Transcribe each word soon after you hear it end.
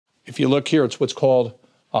If you look here, it's what's called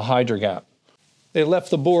a hydro gap. They left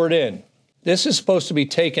the board in. This is supposed to be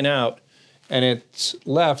taken out, and it's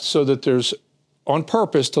left so that there's, on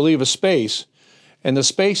purpose, to leave a space, and the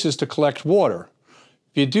space is to collect water.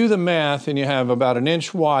 If you do the math and you have about an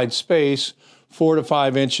inch wide space, 4 to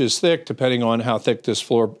 5 inches thick, depending on how thick this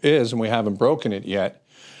floor is, and we haven't broken it yet,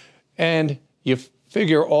 and you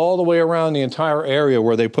figure all the way around the entire area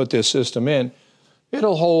where they put this system in,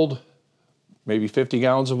 it'll hold maybe 50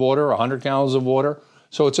 gallons of water, 100 gallons of water.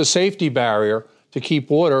 So it's a safety barrier to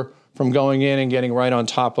keep water from going in and getting right on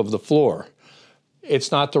top of the floor.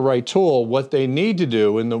 It's not the right tool. What they need to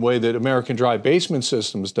do, in the way that American Dry Basement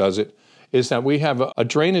Systems does it, is that we have a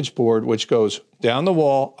drainage board which goes down the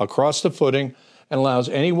wall, across the footing, and allows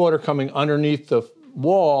any water coming underneath the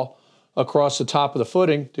wall across the top of the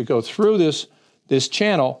footing to go through this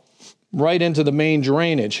channel right into the main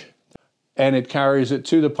drainage. And it carries it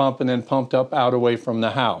to the pump and then pumped up out away from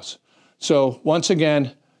the house. So once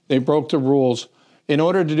again, they broke the rules. In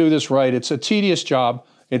order to do this right, it's a tedious job,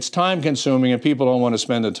 it's time consuming, and people don't want to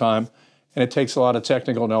spend the time, and it takes a lot of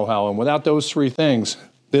technical know-how. And without those three things,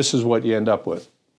 this is what you end up with.